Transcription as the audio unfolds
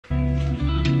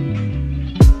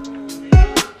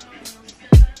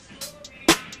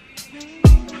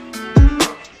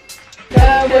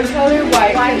What color?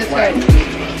 White. White.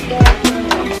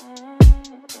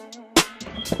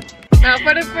 Now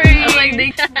for the free. I'm like,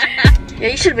 yeah,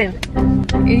 you should have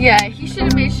been. Yeah, he should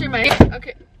have made sure my.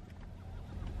 Okay.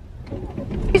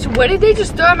 What did they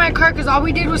just throw at my car? Because all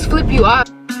we did was flip you off.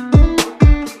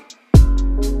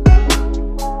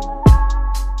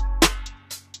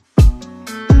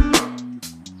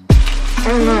 I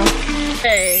don't know.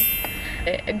 Hey,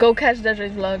 go catch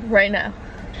Desiree's vlog right now.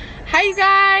 Hi, you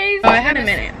guys. Oh, I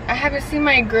haven't seen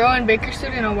my girl in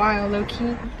Bakersfield in a while, low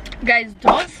key. Guys,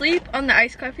 don't sleep on the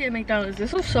iced coffee at McDonald's.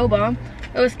 This was so bomb.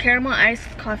 It was caramel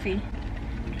iced coffee.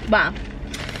 Bomb.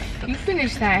 You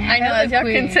finished that. I know, as y'all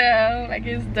can tell, like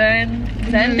it's done.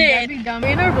 Done did. We in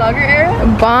our vlogger era.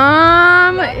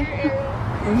 Bomb.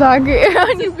 Vlogger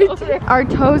era. Our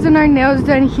toes and our nails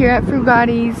done here at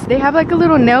Frugatti's. They have like a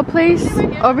little nail place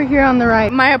over here on the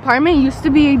right. My apartment used to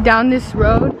be down this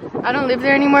road. I don't live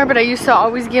there anymore, but I used to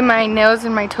always get my nails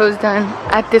and my toes done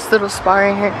at this little spa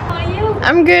right here. How are you?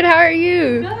 I'm good. How are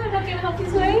you? Good. How can I help you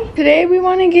today? Today we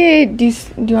want to get. Do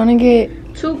you want to get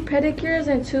 2 pedicures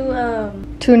and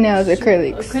 2 nails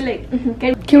acrylics?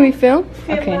 Acrylic. Can we film?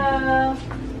 Okay.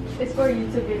 it's for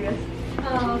YouTube videos.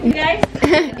 You guys?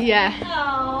 Yeah. Oh,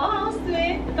 how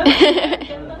sweet. I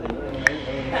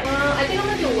think I'm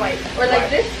gonna do white. Or like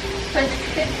this. How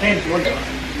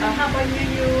about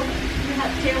you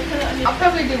have tail color? I'll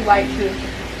probably do white too.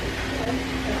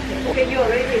 Okay, you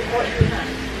already bought you have.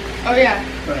 Oh yeah.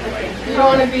 You don't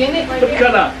want to be in it? What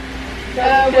color?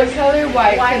 What color?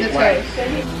 White for the toes.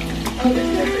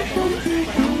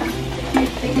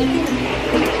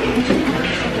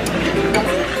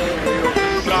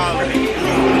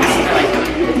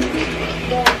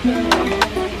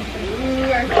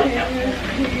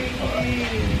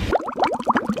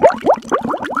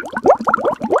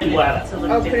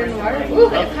 Oh, put it in the water? Ooh,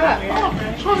 it's hot.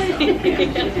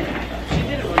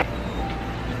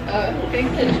 Thank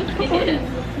you.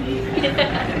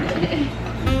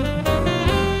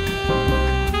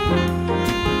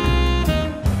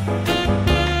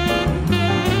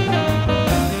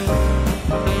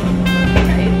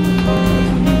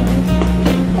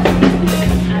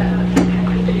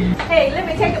 Hey, let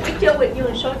me take a picture with you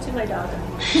and show it to my daughter.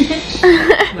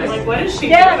 I'm like, what is she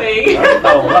doing?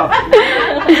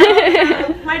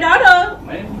 My daughter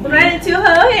ran into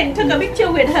her and took a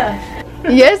picture with her.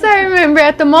 Yes, I remember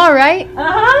at the mall, right?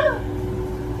 Uh-huh.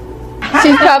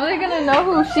 She's probably gonna know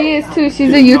who she is too.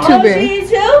 She's a YouTuber. Oh, she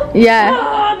too? Yeah.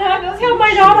 Oh, no, don't tell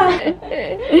my daughter.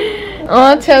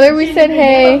 Oh, tell her we said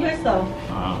hey.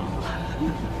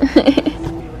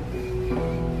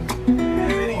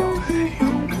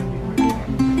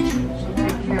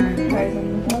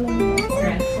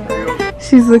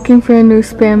 She's looking for a new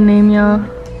spam name, y'all.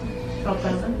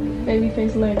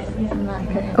 Babyface legs.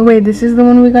 Oh wait, this is the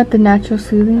one we got, the natural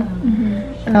soothing.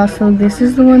 And also this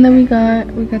is the one that we got.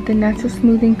 We got the natural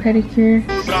smoothing pedicure.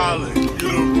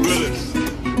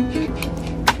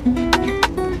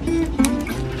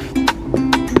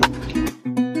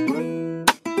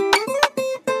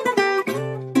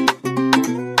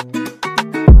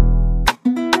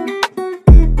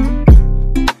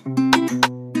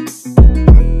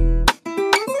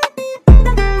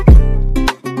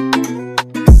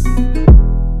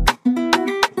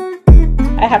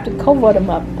 I have to cover them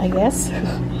up, I guess.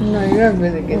 No, you have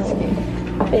really good skin.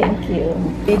 Thank you.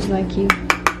 Age like you.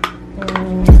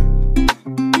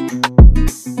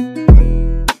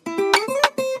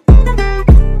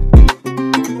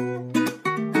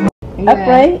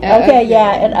 Upgrade? Okay,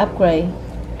 yeah, an upgrade.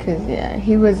 Cause yeah,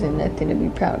 he wasn't nothing to be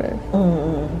proud of.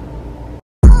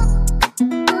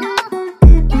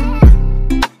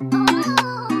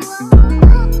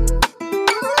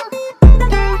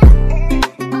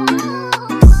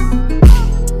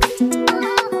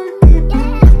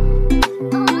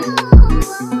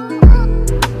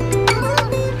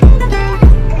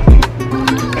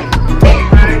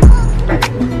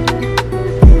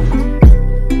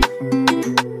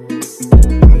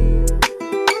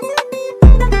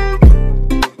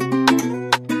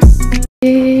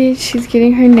 She's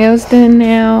getting her nails done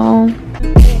now.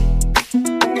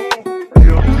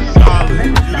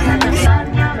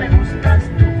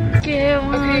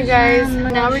 Okay guys,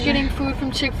 now we're getting food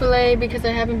from Chick-fil-A because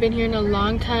I haven't been here in a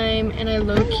long time and I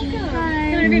low-key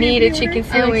need a chicken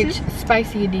sandwich,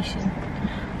 spicy edition.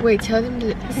 Wait, tell them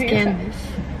to scan this.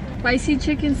 Spicy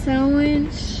chicken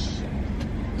sandwich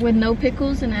with no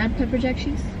pickles and add pepper jack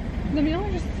cheese. The meal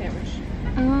or just a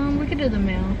sandwich? We could do the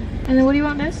meal. And then what do you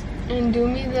want, Miss? And do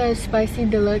me the spicy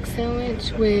deluxe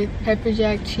sandwich with pepper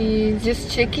jack cheese,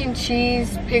 just chicken,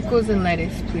 cheese, pickles, and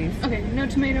lettuce, please. Okay, no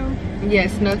tomato.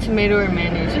 Yes, no tomato or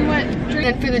mayonnaise. And what drink?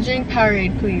 And for the drink,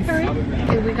 Powerade, please. Powerade?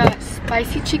 Okay, we got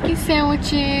spicy chicken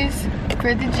sandwiches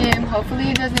for the gym.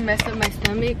 Hopefully it doesn't mess up my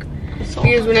stomach.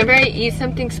 Because whenever I eat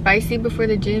something spicy before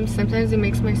the gym, sometimes it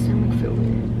makes my stomach feel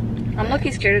weird. I'm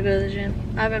lucky scared to go to the gym.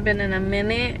 I haven't been in a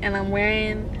minute and I'm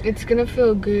wearing... It's gonna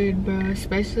feel good, bro.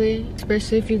 Especially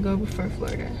if you go before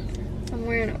Florida. I'm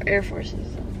wearing Air Forces.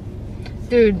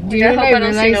 Dude, do you know what I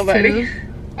realized too?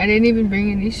 I didn't even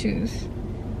bring any shoes.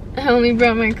 I only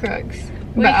brought my Crocs.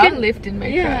 Well, but I lifted my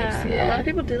Crocs. Yeah, Yeah, a lot of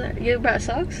people do that. You brought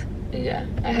socks? Yeah,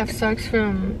 I have socks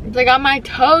from... I got my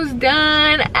toes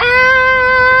done.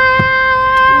 Ah!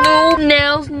 No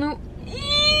nails, no...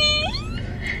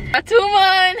 A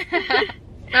 2-1.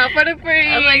 Not for the free.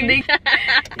 I'm like,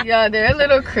 yeah, they're a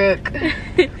little crook.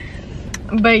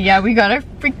 But yeah, we got our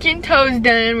freaking toes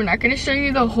done. We're not gonna show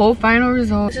you the whole final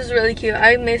result. this is really cute.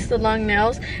 I miss the long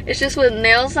nails. It's just with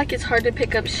nails, like, it's hard to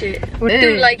pick up shit.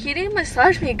 Dude, like, he didn't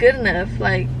massage me good enough.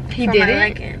 Like, he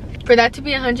didn't. For that to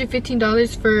be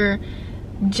 $115 for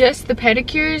just the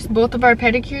pedicures, both of our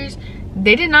pedicures,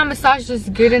 they did not massage us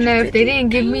good enough. They didn't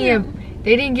give me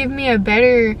a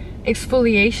better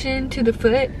exfoliation to the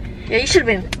foot. Yeah, you should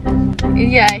have been.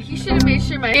 Yeah, he should have made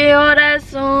sure my... Mi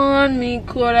corazón, mi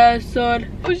corazón.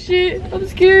 Oh shit, I'm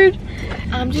scared.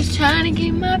 I'm just trying to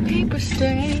get my paper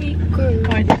straight, girl.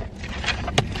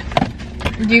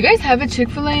 Do you guys have a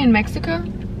Chick-fil-A in Mexico?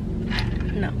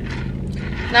 No.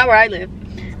 Not where I live.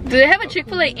 Do they have a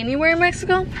Chick-fil-A anywhere in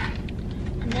Mexico?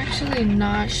 I'm actually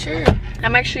not sure.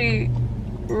 I'm actually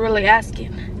really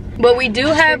asking. But we do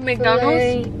have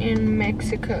McDonald's in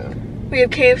Mexico. We have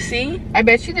KFC. I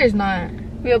bet you there's not.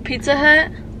 We have Pizza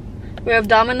Hut. We have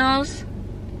Domino's.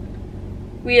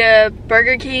 We have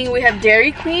Burger King. We have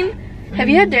Dairy Queen. Have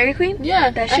you had Dairy Queen?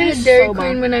 Yeah, that shit I had is Dairy so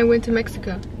Queen bomb. when I went to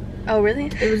Mexico. Oh really?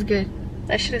 It was good.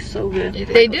 That shit is so good.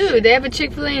 They do. They have a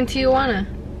Chick-fil-A in Tijuana.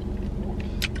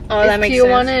 Oh, that makes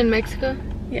Tijuana sense. in Mexico?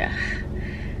 Yeah.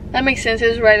 That makes sense. It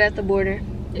was right at the border.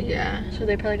 Yeah. So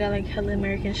they probably got like hella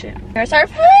American shit. There's our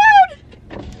food!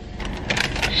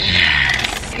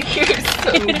 You're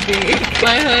so big.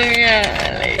 My hungry,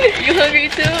 yeah. Like, you hungry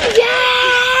too?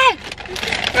 Yeah!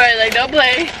 Right, like don't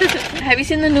play. Have you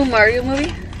seen the new Mario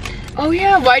movie? Oh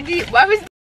yeah, why was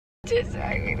just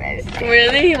recognized?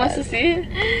 Really? He wants to see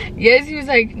it? Yes, he was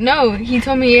like, no, he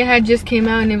told me it had just came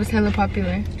out and it was hella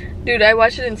popular. Dude, I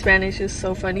watched it in Spanish. It's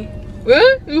so funny.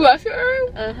 What? You watched it?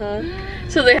 Uh-huh.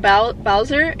 So they have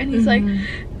Bowser and he's like,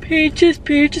 peaches,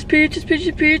 peaches, peaches,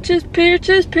 peaches, peaches,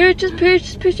 peaches, peaches,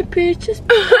 peaches, peaches, peaches.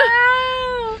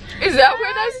 Is that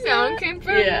where that sound came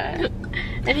from? Yeah.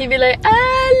 And he'd be like,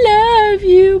 I love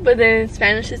you. But then in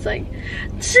Spanish it's like,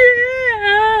 te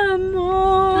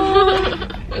amo.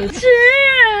 Te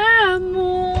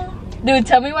amo. Dude,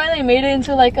 tell me why they made it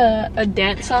into like a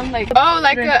dance song. Like, oh,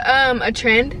 like a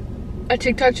trend? A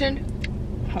TikTok trend?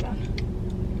 Hold on.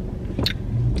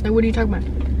 Like, what are you talking about?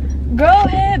 Go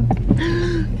ahead.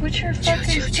 What's your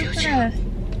fucking stupid ass?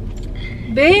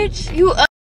 Bitch, you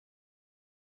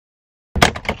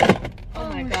Oh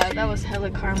my god, that was hella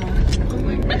karma. Oh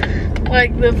my god.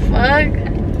 Like the fuck?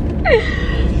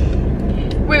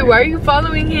 Wait, why are you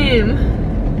following him?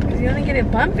 Cause you only get it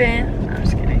bumping. No, I'm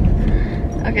just kidding.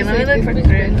 Okay, let me look for this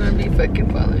Chris. gonna be fucking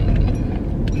following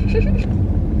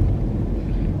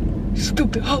me.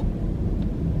 Stupid hoe.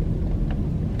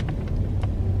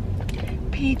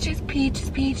 Peaches, peaches,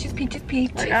 peaches, peaches,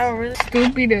 peaches. Like, I don't really.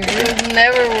 Stupid. It was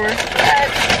never worth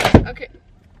that. Okay.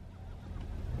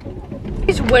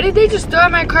 Bitch, what did they just throw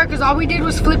at my car? Cause all we did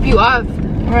was flip you off.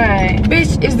 Right.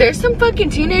 Bitch, is there some fucking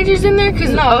teenagers in there?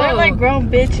 Cause No, they're like grown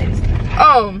bitches.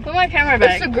 Oh. Put my camera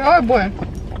back. It's a girl or boy?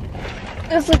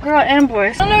 It's a girl and boy.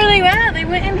 I don't know where they went. They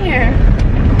went in here.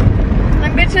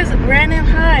 Them bitches ran and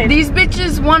hide. These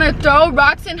bitches want to throw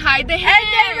rocks and hide the head.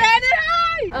 And they ran and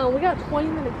hide. We got 20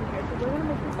 minutes in here, so we're gonna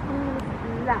make this 20 minutes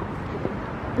last.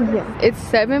 Yeah. It's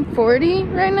 7:40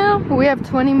 right now. We have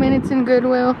 20 minutes in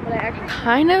Goodwill. But I actually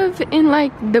Kind of in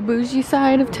like the bougie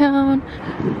side of town.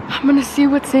 I'm gonna see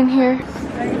what's in here.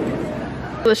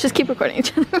 let's just keep recording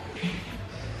each other.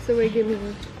 So wait, give me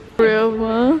one. Real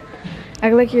one.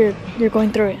 Act like you're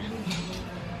going through it.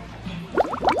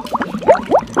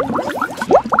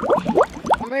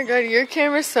 Oh my god, your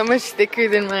camera's so much thicker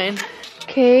than mine.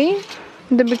 Okay,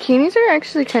 the bikinis are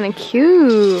actually kind of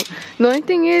cute. The only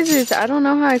thing is I don't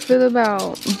know how I feel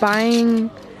about buying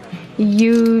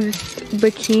used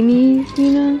bikinis,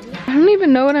 you know? I don't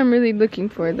even know what I'm really looking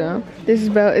for though. This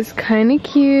belt is kind of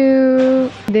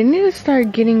cute. They need to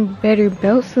start getting better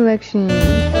belt selections.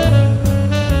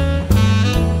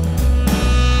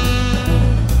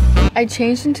 I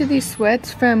changed into these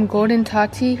sweats from Golden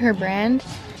Tati, her brand.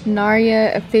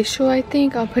 Naria Official, I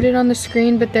think. I'll put it on the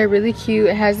screen, but they're really cute.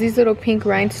 It has these little pink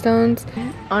rhinestones.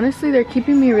 Honestly, they're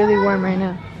keeping me really warm right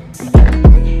now.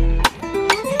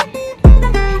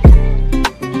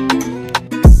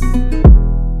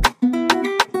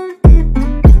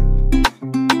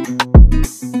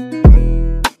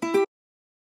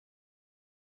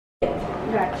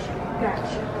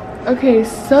 Okay,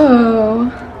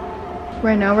 so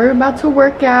right now we're about to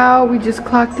work out. We just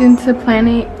clocked into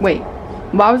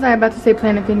why was I about to say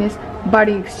Planet Fitness?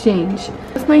 Body Exchange.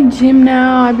 That's my gym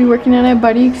now. I'll be working out at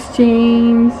Body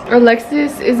Exchange.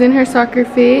 Alexis is in her soccer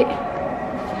fit.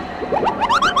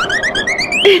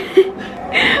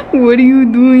 What are you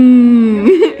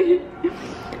doing?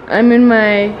 I'm in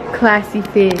my classy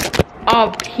fit.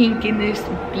 All pink in this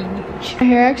beach. My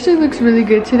hair actually looks really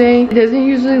good today. It doesn't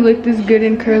usually look this good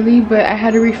and curly, but I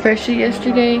had to refresh it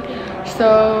yesterday.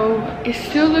 So it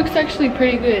still looks actually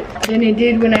pretty good than it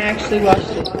did when I actually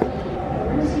washed it.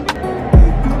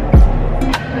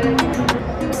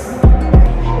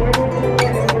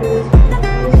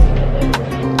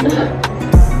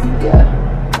 Yeah.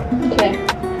 Okay.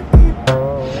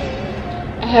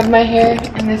 I have my hair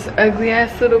in this ugly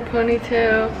ass little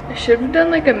ponytail. I should have done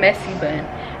like a messy bun.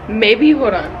 Maybe,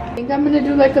 hold on. I think I'm gonna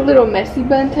do like a little messy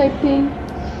bun type thing.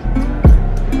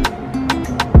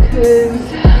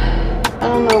 Cause I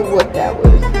don't know what that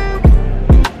was.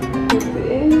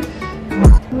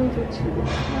 Move it to the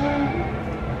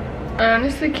front. I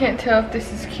honestly can't tell if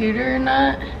this is cuter or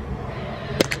not.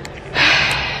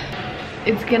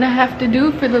 It's gonna have to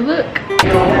do for the look.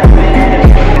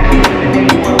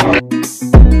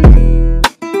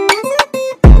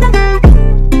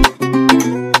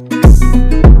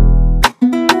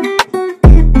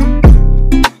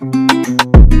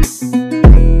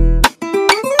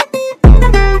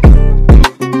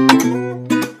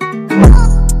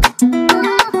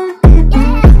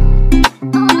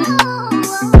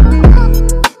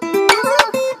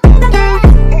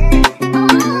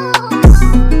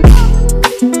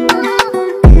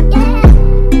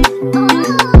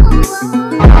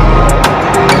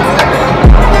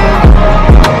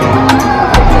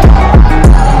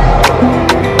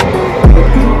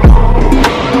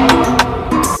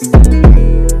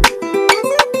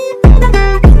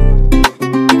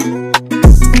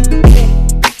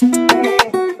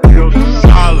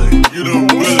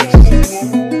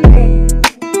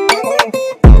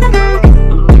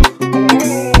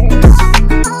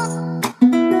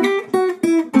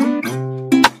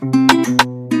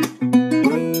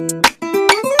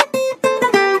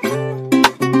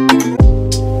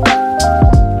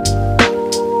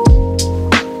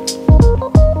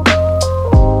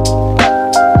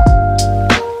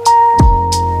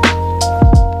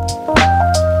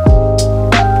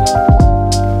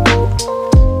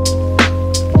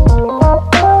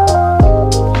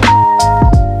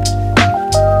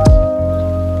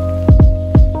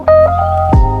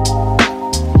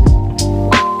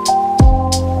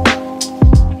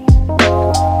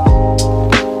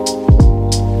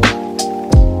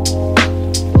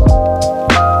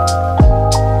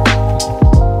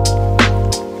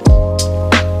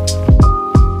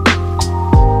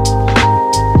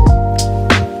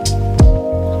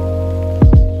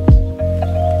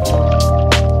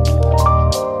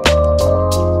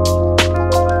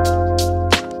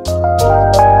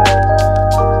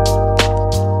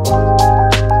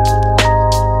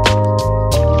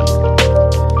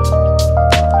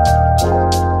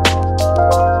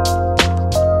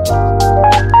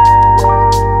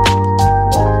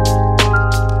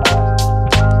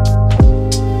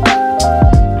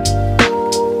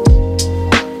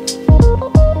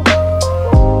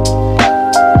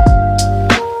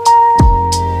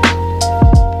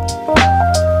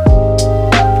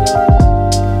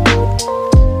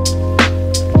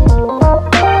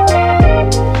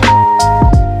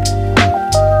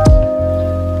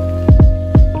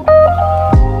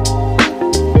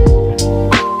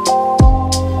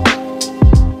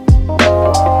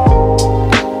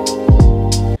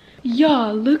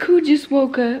 Y'all, look who just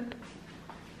woke up.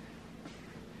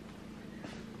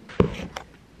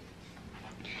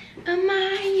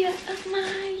 Amaya,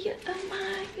 Amaya,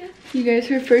 Amaya. You guys,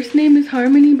 her first name is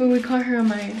Harmony, but we call her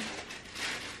Amaya.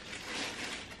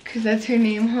 Cause that's her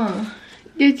name, huh?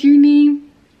 That's your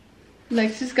name?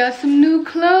 Alexis got some new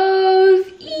clothes.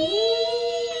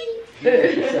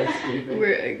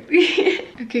 We're ugly.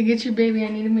 Okay, get your baby. I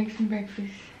need to make some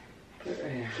breakfast. Give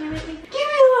me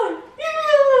one.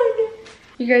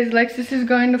 You guys, Alexis is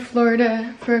going to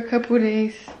Florida for a couple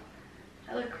days.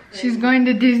 She's going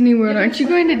to Disney World. Aren't you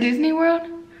going to Disney World?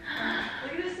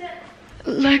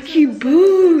 Lucky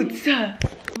boots. Oh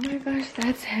my gosh,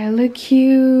 that's hella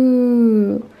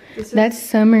cute. That's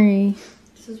summery.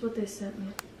 This is what they sent me.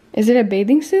 Is it a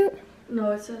bathing suit?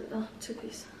 No, it's a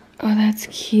two-piece. Oh, that's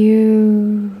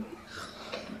cute.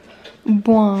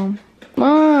 Boom.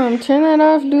 Mom, turn that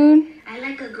off, dude. I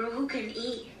like a girl who can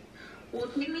eat.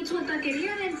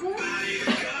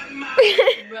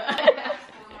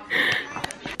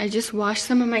 I just washed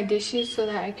some of my dishes so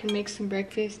that I can make some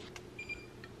breakfast.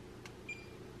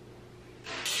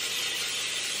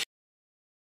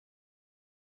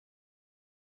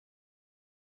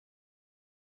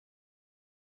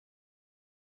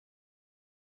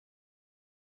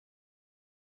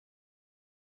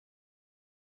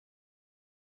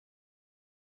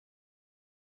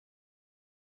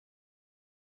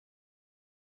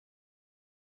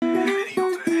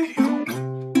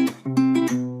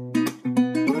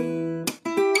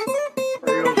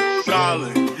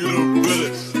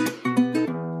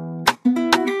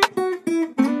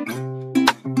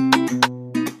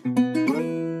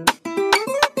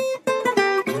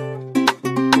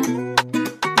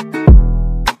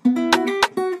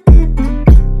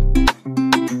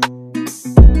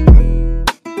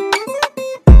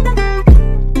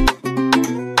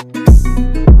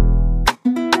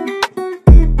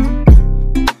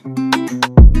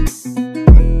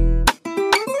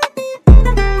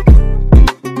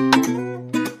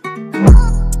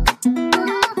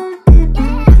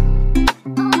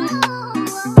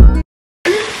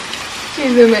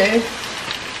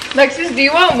 Alexis, do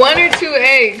you want 1 or 2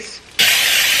 eggs?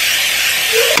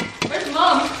 Where's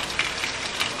Mom?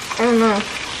 I don't know.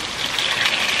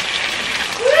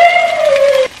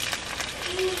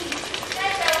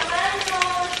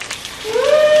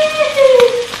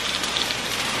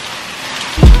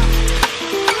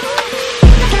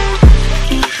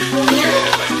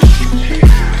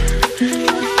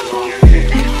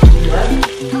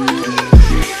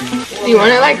 Do you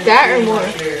want it like that or more?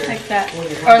 Like that.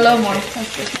 Or a little more.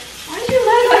 That's good. Why do you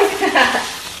lie like that?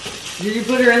 Did you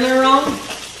put her in there wrong?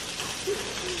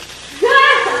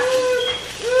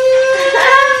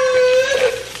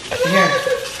 Here.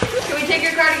 Can we take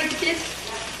your car to get the kids?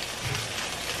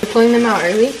 You're pulling them out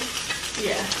early?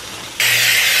 Yeah.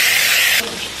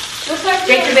 What's up?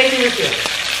 Take the baby with you.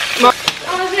 I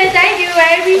want to say thank you,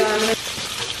 baby.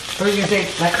 What are you gonna say?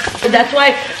 But that's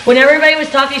why when everybody was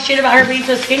talking shit about her being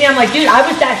so skinny, I'm like, dude, I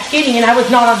was that skinny and I was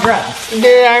not on drugs.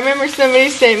 Dude, I remember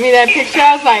somebody sent me that picture.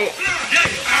 I was like,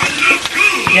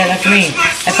 yeah, that's me.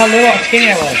 That's how little skinny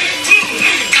I was.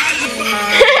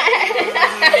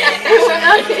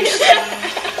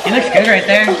 He looks good right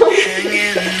there.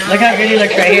 Look how good he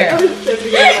looks right here. He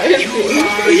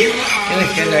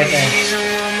looks good right there.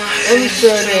 I'm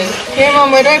so dead. Hey, Mom,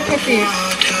 where do I put these?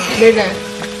 They're done.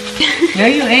 No,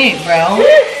 you ain't, bro.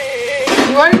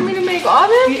 You wanted me to make all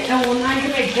them? No, well, now you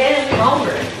can make 10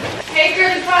 longer. Hey,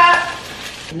 girly pop.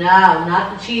 No,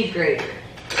 not the cheese grater.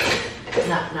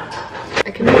 No.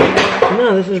 I can make it.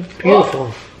 No, this is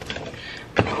beautiful.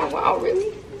 Oh, wow,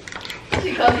 really?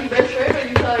 She called you best friend or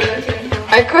you call her best friend?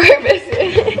 I call her best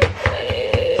friend.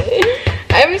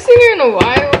 I haven't seen her in a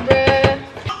while, bruh.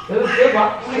 It was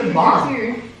good bomb.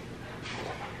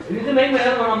 You can make my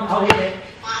other one, I'll hit it.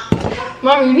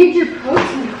 Mom, you need your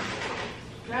protein.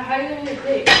 Now, how are you going to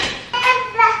get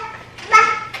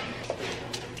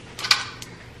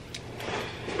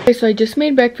Okay, so I just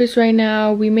made breakfast right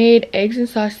now. We made eggs and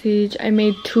sausage. I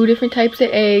made 2 different types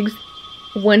of eggs,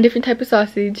 1 different type of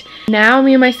sausage. Now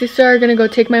me and my sister are gonna go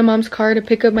take my mom's car to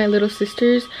pick up my little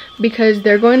sisters because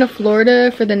they're going to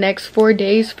Florida for the next 4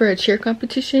 days for a cheer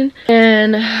competition,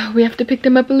 and we have to pick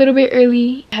them up a little bit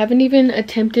early. I haven't even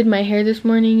attempted my hair this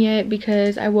morning yet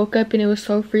because I woke up and it was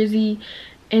so frizzy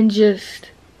and just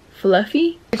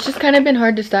fluffy. It's just kind of been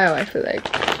hard to style, I feel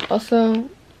like. Also,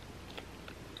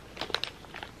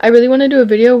 I really want to do a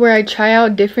video where I try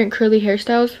out different curly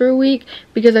hairstyles for a week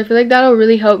because I feel like that'll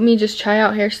really help me just try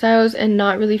out hairstyles and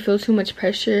not really feel too much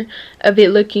pressure of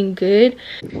it looking good.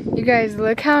 You guys,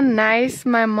 look how nice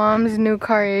my mom's new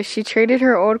car is. She traded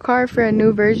her old car for a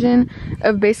new version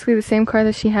of basically the same car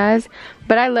that she has,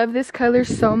 but I love this color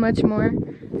so much more.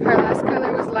 Her last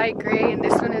color was light gray and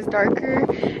this one is darker,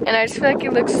 and I just feel like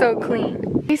it looks so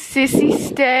clean. Hey, sissy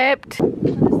stepped.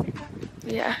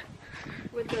 Yeah.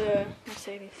 with the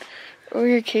Mercedes? Oh,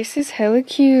 your case is hella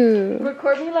cute.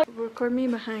 Record me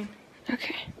behind.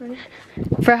 Okay. Ready?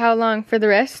 For how long? For the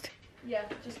rest? Yeah,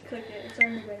 just click it. It's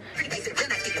on the way.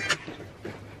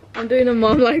 I'm doing a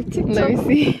mom live TikTok. Let me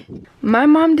see. My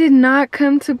mom did not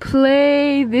come to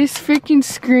play. This freaking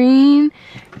screen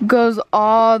goes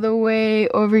all the way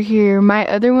over here. My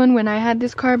other one, when I had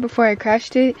this car before I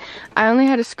crashed it, I only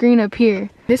had a screen up here.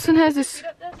 This one has this.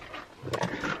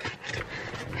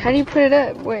 How do you put it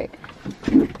up? Wait,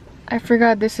 I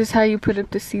forgot this is how you put up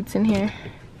the seats in here.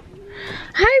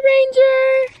 Hi,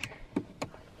 Ranger.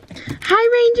 Hi,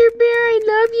 Ranger Bear. I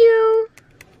love you.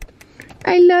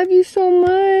 I love you so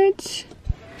much.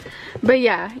 But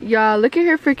yeah, y'all, look at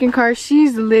her freaking car.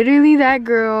 She's literally that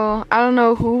girl. I don't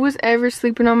know who was ever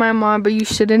sleeping on my mom, but you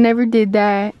should have never did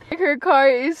that. Her car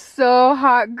is so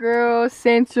hot girl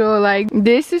central. Like,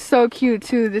 this is so cute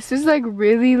too. This is like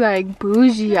really like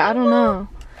bougie. I don't know.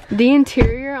 The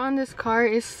interior on this car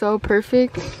is so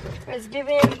perfect. It's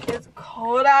giving, it's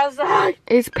cold outside.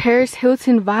 It's Paris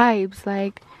Hilton vibes,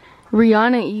 like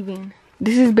Rihanna even.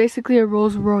 This is basically a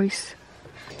Rolls Royce.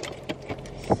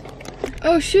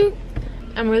 Oh shoot.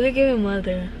 I'm really giving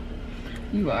mother.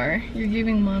 You are. You're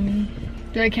giving mommy.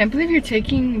 Dude, I can't believe you're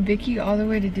taking Vicky all the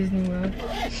way to Disney World.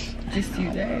 Just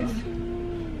you guys.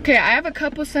 Okay, I have a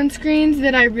couple sunscreens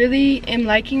that I really am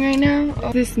liking right now.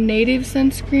 This native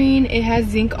sunscreen, it has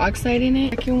zinc oxide in it.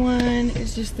 The second one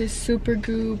is just this super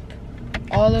goop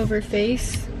all over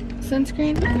face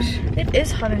sunscreen. It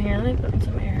is hot in here. Let me put in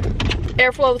some air.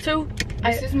 Airflow too.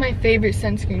 This is my favorite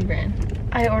sunscreen brand.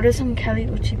 I ordered some Cali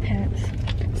Uchi pants.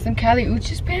 Some Cali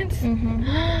Uchis pants? Mm-hmm.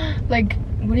 Like,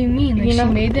 what do you mean? Like, she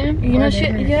made them? You know,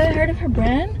 you ever heard of her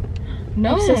brand?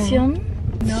 No. Obsession?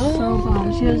 No. So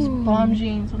bomb. She has bomb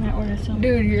jeans when I ordered some.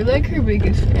 Dude, you're like her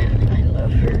biggest fan. I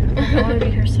love her. I want to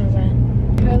be her so bad.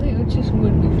 Cali Uchis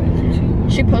would be friends with you.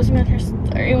 She posted me on her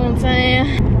story one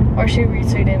time. Or she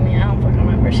retweeted me. I don't fucking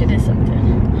remember. She did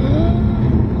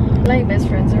something. Like best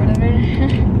friends or whatever.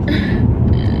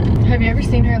 Have you ever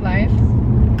seen her live?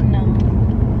 No.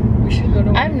 We should go to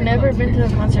one I've never been to a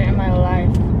concert in my life.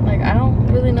 Like, I don't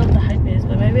really know what the hype is,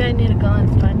 but maybe I need to go and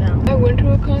find out. I went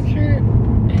to a concert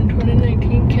in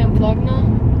 2019, Camp Flogna.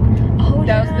 Oh,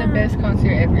 that was the best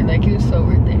concert ever. Like, it was so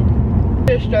worth it.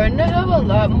 They're starting to have a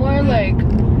lot more, like,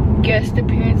 guest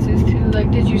appearances, too.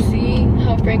 Like, did you see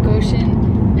how Frank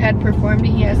Ocean had performed it?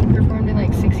 He hasn't performed in,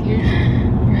 like, 6 years.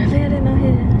 Really? I didn't know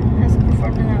he hasn't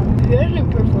performed in that one. He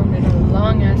hasn't performed in a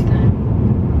long-ass time.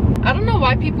 I don't know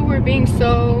why people were being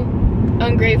so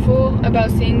ungrateful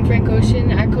about seeing Frank Ocean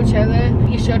at Coachella.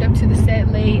 He showed up to the set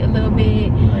late a little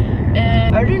bit,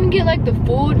 and I didn't get like the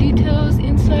full details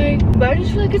inside, but I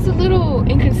just feel like it's a little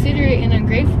inconsiderate and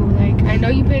ungrateful. Like, I know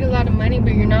you paid a lot of money,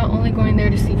 but you're not only going there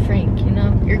to see Frank, you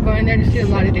know? You're going there to see a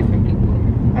lot of different people.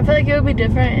 I feel like it would be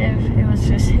different if it was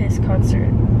just his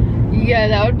concert. Yeah,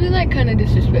 that would be like kind of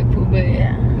disrespectful, but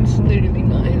yeah, it's literally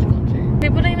not his concert.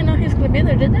 People didn't even know he was gonna be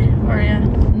there, did they? Or yeah?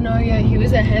 No, yeah, he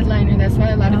was a headliner. That's why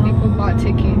a lot of people bought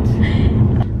tickets.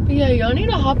 But yeah, y'all need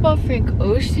to hop off Frank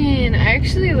Ocean. I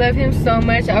actually love him so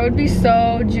much. I would be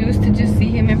so juiced to just see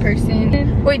him in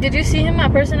person. Wait, did you see him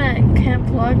in person at Camp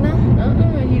Flogna?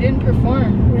 He didn't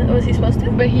perform. Was he supposed to?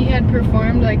 But he had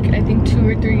performed like, I think 2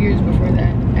 or 3 years before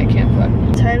that at Camp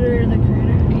Flogna. Tyler, the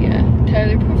creator? Yeah,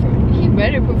 Tyler performed. He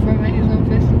better perform at his own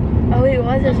festival. Oh, he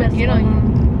was at festival. You know,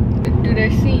 dude,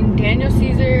 I've seen Daniel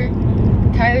Caesar,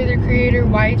 Tyler the Creator,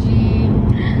 YG,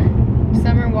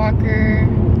 Summer Walker.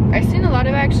 I've seen a lot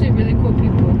of actually really cool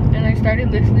people, and I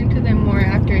started listening to them more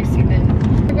after I see them. Oh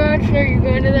my gosh, are you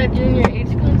going to that Junior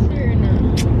H concert or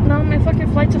no? No, my fucking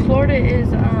flight to Florida is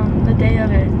the day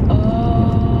of it.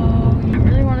 Oh. I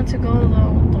really wanted to go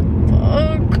though.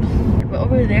 What the fuck? But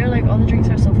over there, like, all the drinks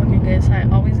are so fucking good, so I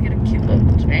always get a cute little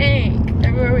drink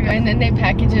everywhere we go. And then they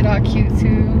package it all cute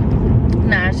too.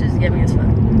 Nah, it's just giving as fuck.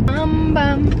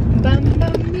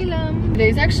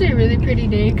 Today's actually a really pretty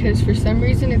day because for some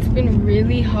reason it's been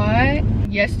really hot.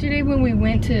 Yesterday when we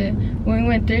went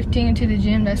thrifting into the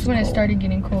gym, that's when it started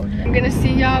getting cold. I'm gonna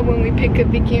see y'all when we pick up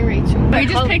Vicky and Rachel. We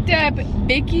just picked up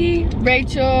Vicky,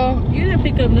 Rachel. You didn't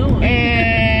pick up no one.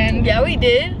 And yeah, we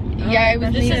did. Yeah, it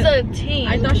was. This is a team.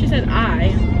 I thought she said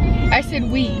I said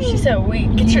we. She said we.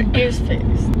 Get your ears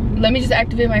fixed. Let me just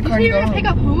activate my car to go home. pick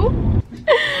up who?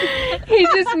 He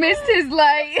just missed his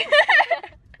light.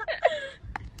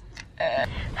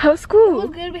 How's school? It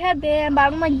was good. We had band, but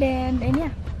I don't like band, and yeah.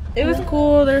 It was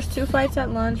cool. There's 2 fights at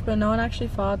lunch, but no one actually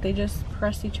fought. They just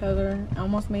pressed each other,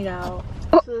 almost made out.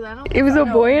 So it was a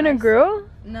boy and a girl?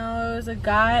 No, it was a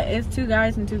guy. It's 2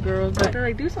 guys and 2 girls. But they're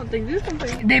like, do something, do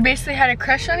something. They basically had a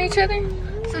crush on each other?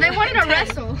 So they wanted to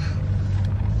wrestle.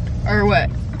 Or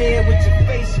what? Yeah, with your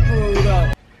face screwed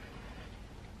up.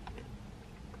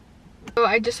 So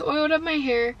I just oiled up my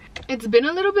hair. It's been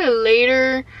a little bit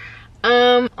later.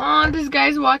 Oh, this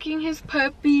guy's walking his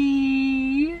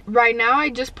puppy. right now I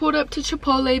just pulled up to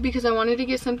Chipotle because I wanted to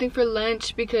get something for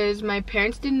lunch because my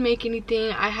parents didn't make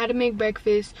anything. I had to make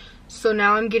breakfast, so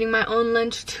now I'm getting my own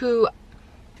lunch too.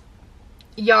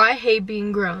 Y'all, I hate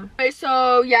being grown. Okay,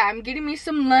 so yeah, I'm getting me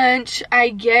some lunch, I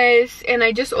guess, and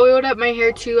I just oiled up my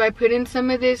hair too. I put in some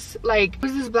of this, like,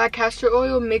 what is this, black castor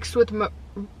oil mixed with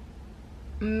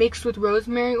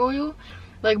rosemary oil,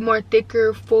 like more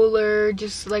thicker, fuller,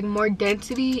 just like more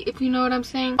density, if you know what I'm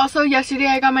saying. Also, yesterday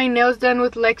I got my nails done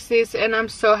with Alexis, and I'm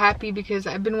so happy because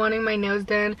I've been wanting my nails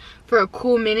done for a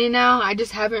cool minute now. I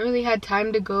just haven't really had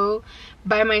time to go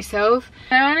by myself.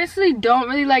 I honestly don't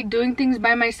really like doing things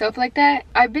by myself like that.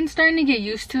 I've been starting to get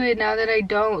used to it now that I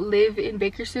don't live in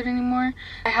Bakersfield anymore.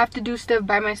 I have to do stuff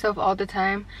by myself all the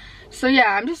time. So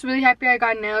yeah, I'm just really happy I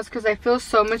got nails because I feel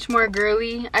so much more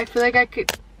girly. I feel like I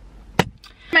could...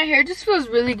 My hair just feels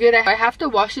really good. I have to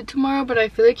wash it tomorrow, but I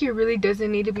feel like it really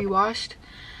doesn't need to be washed.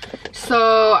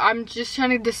 So I'm just trying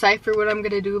to decipher what I'm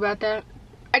gonna do about that.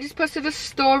 I just posted a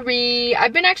story.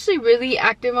 I've been actually really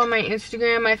active on my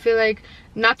Instagram. I feel like,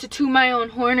 not to toot my own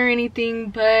horn or anything,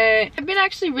 but I've been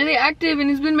actually really active, and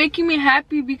it's been making me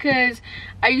happy because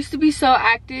I used to be so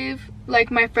active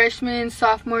like my freshman,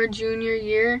 sophomore, junior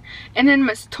year, and then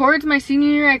towards my senior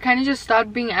year I kind of just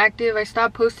stopped being active. I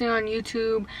stopped posting on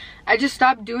YouTube. I just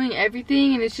stopped doing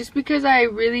everything, and it's just because I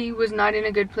really was not in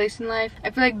a good place in life. I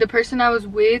feel like the person I was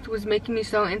with was making me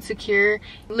so insecure,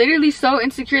 literally so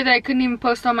insecure that I couldn't even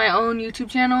post on my own YouTube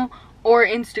channel or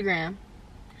Instagram.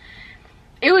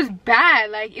 It was bad,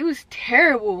 like it was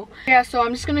terrible. Yeah, so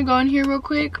I'm just gonna go in here real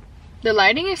quick. The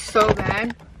lighting is so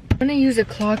bad. I'm gonna use a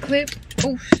claw clip.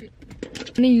 Oh shit.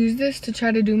 I'm gonna use this to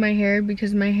try to do my hair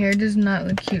because my hair does not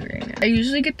look cute right now. I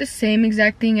usually get the same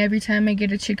exact thing every time I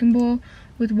get a chicken bowl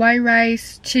with white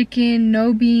rice, chicken,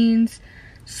 no beans,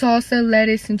 salsa,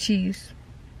 lettuce, and cheese.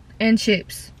 And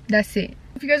chips. That's it.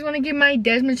 If you guys want to get my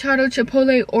Desmachado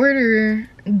Chipotle order,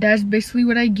 that's basically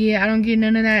what I get. I don't get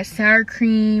none of that sour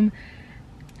cream.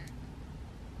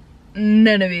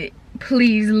 None of it.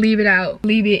 Please leave it out.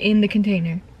 Leave it in the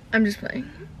container. I'm just playing.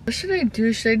 What should I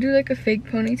do? Should I do like a fake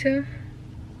ponytail?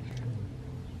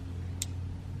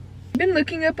 I've been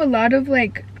looking up a lot of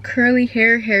like curly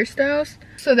hairstyles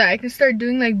so that I can start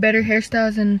doing like better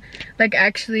hairstyles and like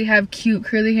actually have cute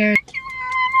curly hair.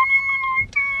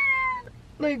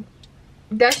 Like,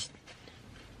 that's...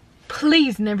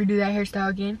 Please never do that hairstyle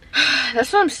again.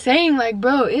 That's what I'm saying. Like,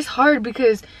 bro, it's hard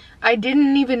because I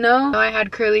didn't even know I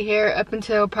had curly hair up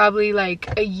until probably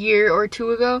like a year or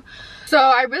two ago. So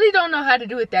I really don't know how to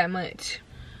do it that much.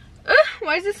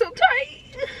 Why is it so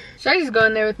tight? Should I just go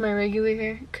in there with my regular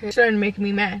hair? Cause it's starting to make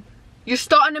me mad. You're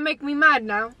starting to make me mad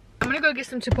now. I'm gonna go get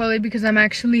some Chipotle because I'm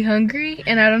actually hungry,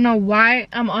 and I don't know why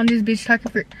I'm on this bitch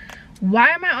talking for... Why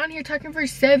am I on here talking for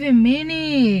 7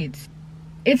 minutes?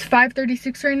 It's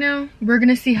 5:36 right now. We're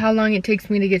gonna see how long it takes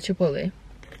me to get Chipotle.